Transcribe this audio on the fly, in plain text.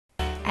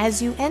As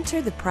you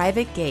enter the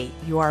private gate,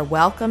 you are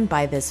welcomed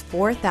by this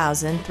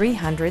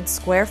 4,300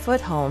 square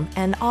foot home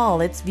and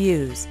all its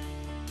views.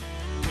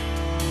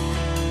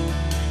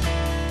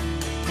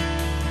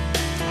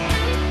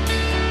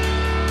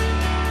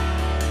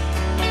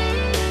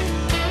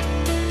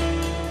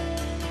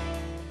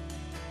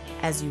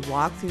 As you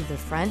walk through the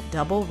front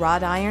double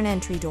wrought iron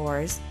entry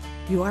doors,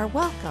 you are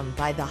welcomed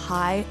by the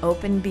high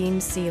open beam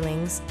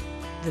ceilings,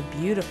 the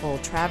beautiful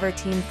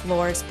travertine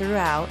floors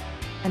throughout,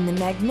 and the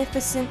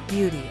magnificent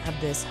beauty of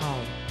this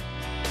home.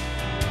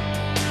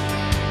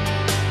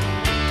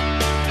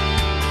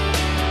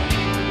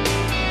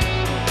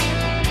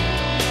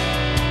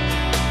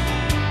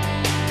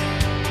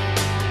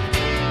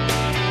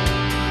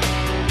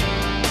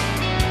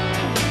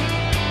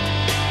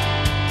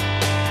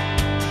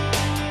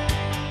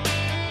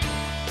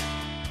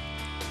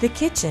 The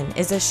kitchen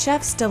is a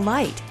chef's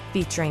delight,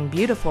 featuring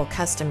beautiful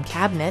custom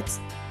cabinets,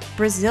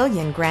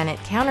 Brazilian granite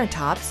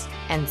countertops,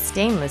 and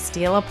stainless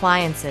steel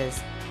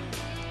appliances.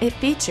 It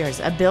features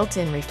a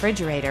built-in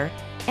refrigerator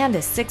and a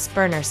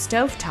 6-burner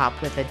stovetop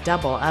with a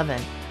double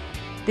oven.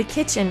 The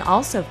kitchen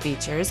also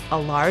features a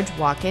large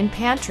walk-in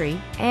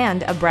pantry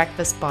and a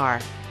breakfast bar.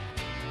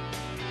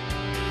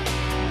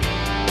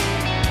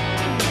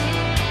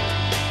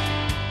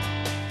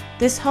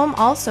 This home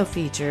also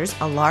features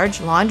a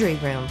large laundry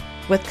room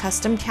with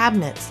custom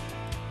cabinets,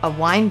 a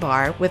wine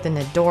bar with an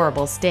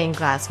adorable stained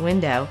glass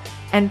window,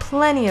 and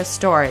plenty of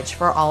storage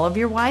for all of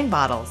your wine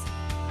bottles.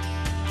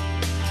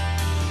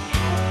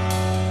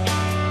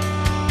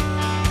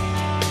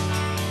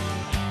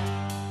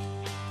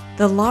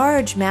 The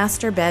large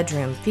master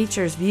bedroom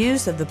features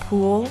views of the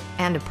pool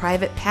and a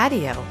private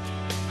patio.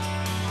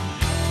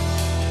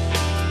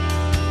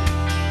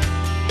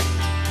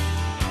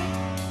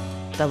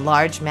 The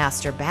large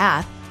master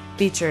bath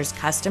features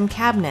custom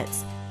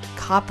cabinets,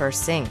 copper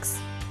sinks,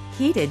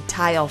 heated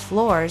tile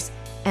floors,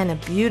 and a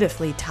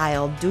beautifully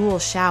tiled dual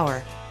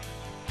shower.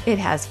 It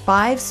has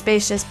 5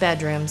 spacious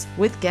bedrooms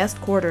with guest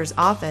quarters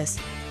office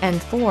and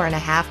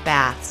 4.5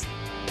 baths.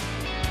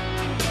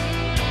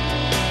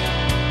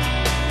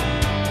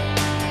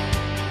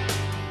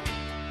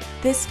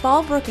 This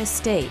Fallbrook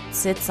estate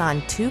sits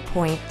on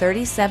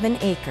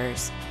 2.37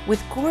 acres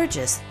with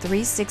gorgeous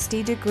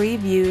 360-degree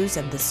views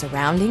of the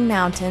surrounding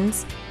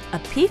mountains, a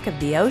peak of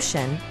the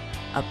ocean,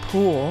 a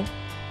pool,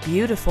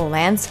 beautiful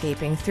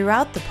landscaping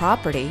throughout the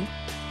property,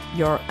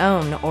 your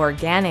own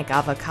organic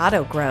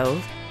avocado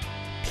grove,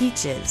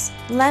 peaches,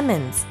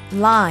 lemons,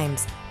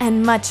 limes,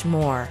 and much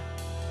more.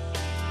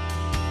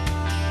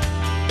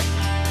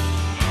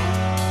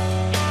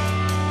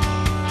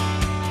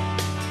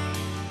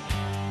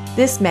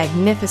 This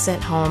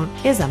magnificent home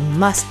is a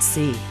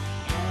must-see.